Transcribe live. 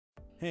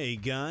Hey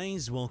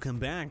guys, welcome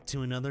back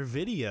to another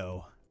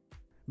video.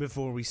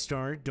 Before we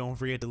start, don't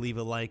forget to leave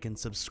a like and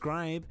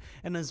subscribe,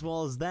 and as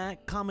well as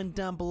that, comment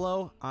down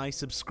below, I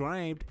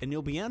subscribed, and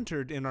you'll be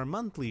entered in our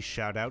monthly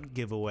shoutout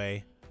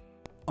giveaway.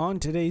 On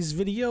today's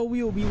video,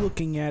 we will be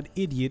looking at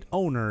idiot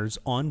owners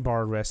on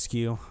bar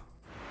rescue.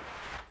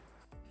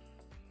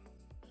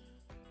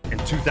 In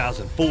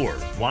 2004,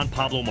 Juan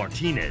Pablo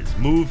Martinez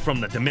moved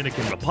from the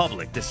Dominican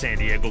Republic to San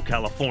Diego,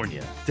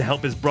 California to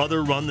help his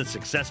brother run the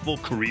successful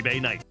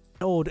Caribe night.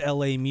 Old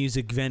LA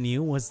music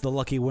venue was the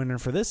lucky winner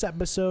for this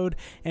episode,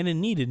 and it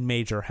needed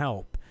major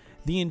help.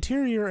 The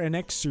interior and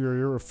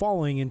exterior were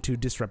falling into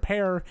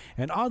disrepair,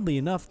 and oddly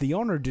enough, the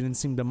owner didn't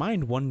seem to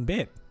mind one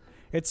bit.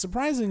 It's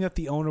surprising that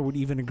the owner would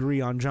even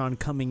agree on John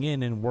coming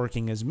in and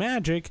working his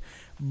magic,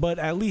 but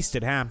at least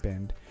it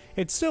happened.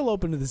 It's still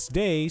open to this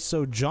day,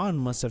 so John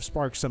must have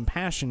sparked some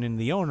passion in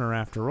the owner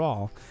after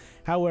all.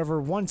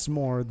 However, once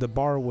more, the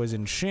bar was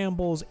in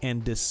shambles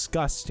and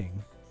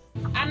disgusting.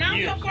 And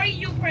I'm supporting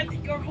you for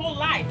your whole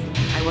life.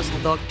 I was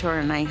a doctor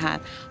and I had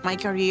my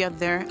career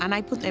there and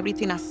I put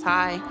everything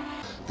aside.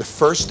 The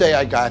first day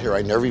I got here,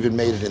 I never even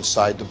made it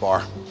inside the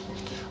bar.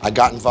 I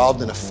got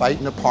involved in a fight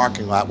in a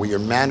parking lot where your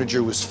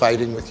manager was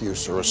fighting with you,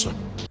 Sarissa.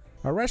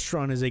 A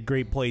restaurant is a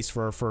great place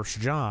for a first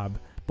job,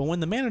 but when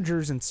the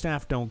managers and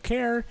staff don't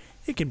care,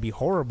 it can be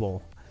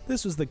horrible.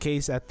 This was the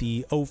case at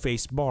the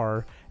O-Face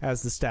bar,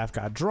 as the staff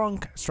got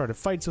drunk, started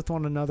fights with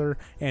one another,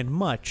 and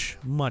much,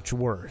 much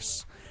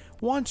worse.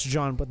 Once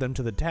John put them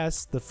to the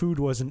test, the food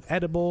wasn't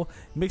edible,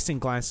 mixing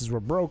glasses were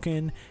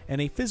broken, and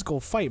a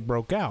physical fight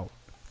broke out.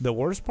 The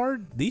worst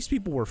part? These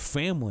people were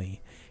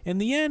family. In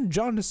the end,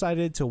 John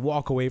decided to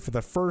walk away for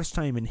the first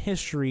time in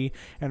history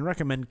and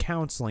recommend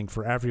counseling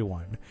for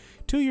everyone.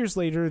 2 years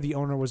later, the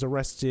owner was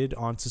arrested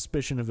on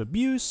suspicion of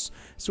abuse,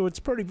 so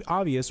it's pretty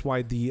obvious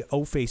why the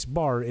O-Face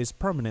bar is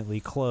permanently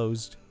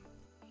closed.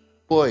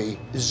 Boy,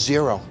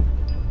 zero.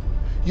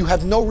 You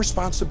have no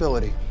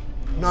responsibility.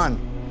 None.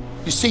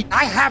 You see,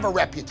 I have a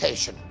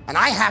reputation, and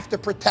I have to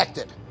protect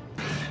it.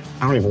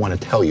 I don't even want to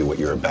tell you what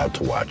you're about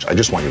to watch. I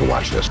just want you to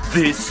watch this.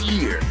 This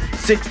year,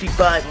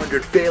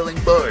 6,500 failing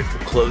bars will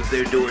close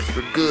their doors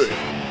for good.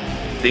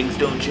 If things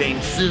don't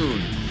change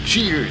soon,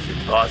 Cheers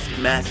in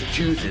Boston,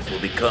 Massachusetts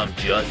will become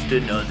just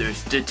another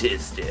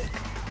statistic.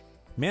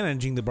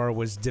 Managing the bar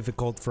was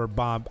difficult for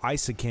Bob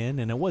Isaacson,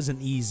 and it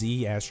wasn't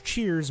easy as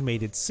Cheers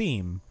made it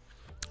seem.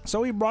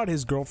 So he brought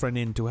his girlfriend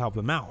in to help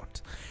him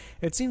out.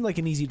 It seemed like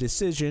an easy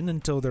decision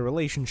until their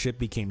relationship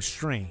became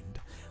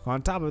strained.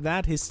 On top of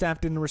that, his staff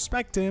didn't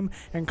respect him,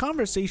 and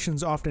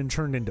conversations often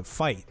turned into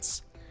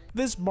fights.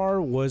 This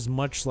bar was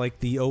much like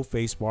the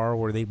O-Face bar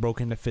where they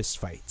broke into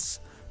fistfights.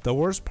 The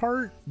worst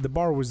part? The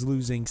bar was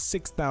losing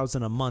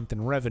 $6,000 a month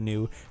in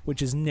revenue,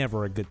 which is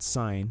never a good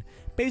sign.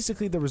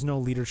 Basically, there was no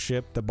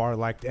leadership, the bar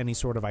lacked any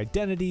sort of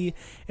identity,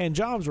 and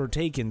jobs were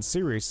taken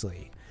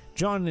seriously.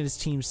 John and his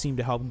team seemed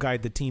to help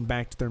guide the team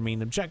back to their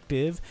main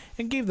objective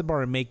and gave the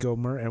bar a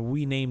makeover, and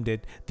we named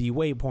it the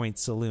Waypoint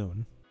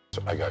Saloon.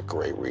 So I got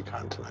great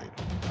recon tonight.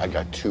 I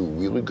got two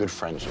really good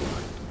friends of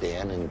mine,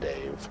 Dan and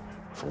Dave,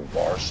 from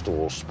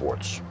Barstool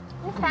Sports.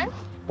 Okay.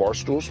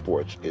 Barstool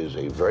Sports is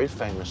a very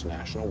famous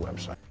national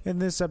website. In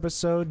this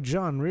episode,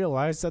 John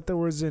realized that there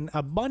was an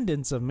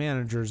abundance of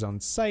managers on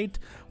site,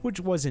 which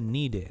wasn't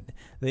needed.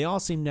 They all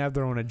seemed to have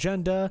their own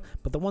agenda,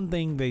 but the one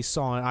thing they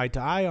saw eye to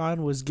eye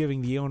on was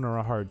giving the owner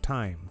a hard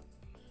time.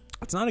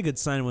 It's not a good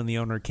sign when the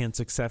owner can't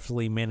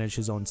successfully manage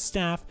his own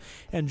staff,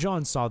 and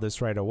John saw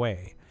this right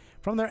away.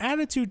 From their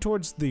attitude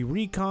towards the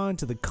recon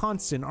to the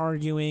constant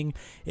arguing,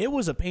 it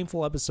was a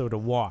painful episode to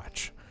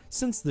watch.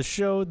 Since the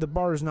show, the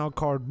bar is now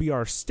called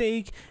BR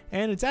Steak,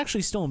 and it's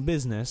actually still in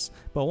business,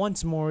 but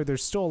once more,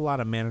 there's still a lot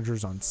of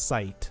managers on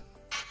site.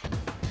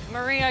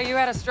 Maria, you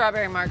had a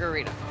strawberry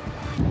margarita.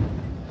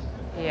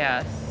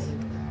 Yes.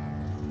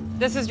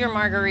 This is your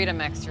margarita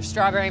mix, your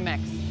strawberry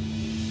mix.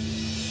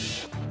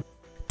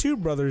 Two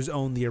brothers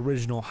owned the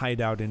original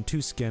hideout in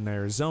Tucson,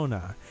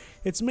 Arizona.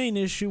 Its main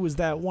issue was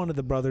that one of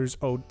the brothers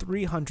owed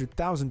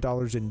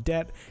 $300,000 in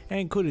debt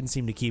and couldn't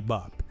seem to keep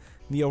up.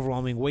 The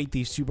overwhelming weight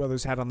these two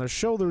brothers had on their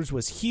shoulders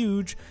was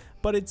huge,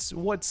 but it's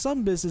what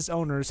some business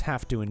owners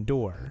have to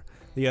endure.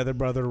 The other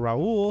brother,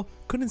 Raul,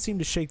 couldn't seem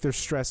to shake their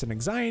stress and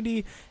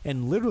anxiety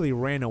and literally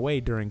ran away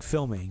during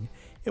filming.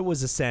 It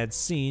was a sad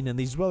scene, and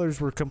these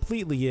brothers were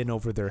completely in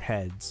over their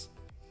heads.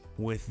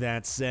 With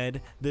that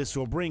said, this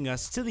will bring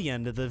us to the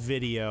end of the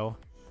video.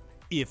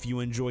 If you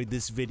enjoyed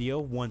this video,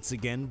 once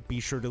again, be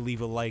sure to leave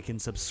a like and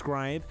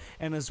subscribe,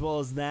 and as well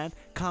as that,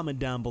 comment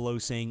down below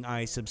saying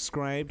I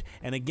subscribed,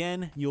 and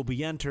again, you'll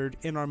be entered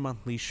in our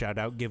monthly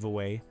shoutout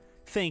giveaway.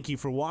 Thank you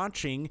for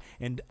watching,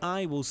 and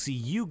I will see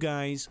you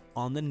guys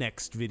on the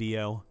next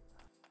video.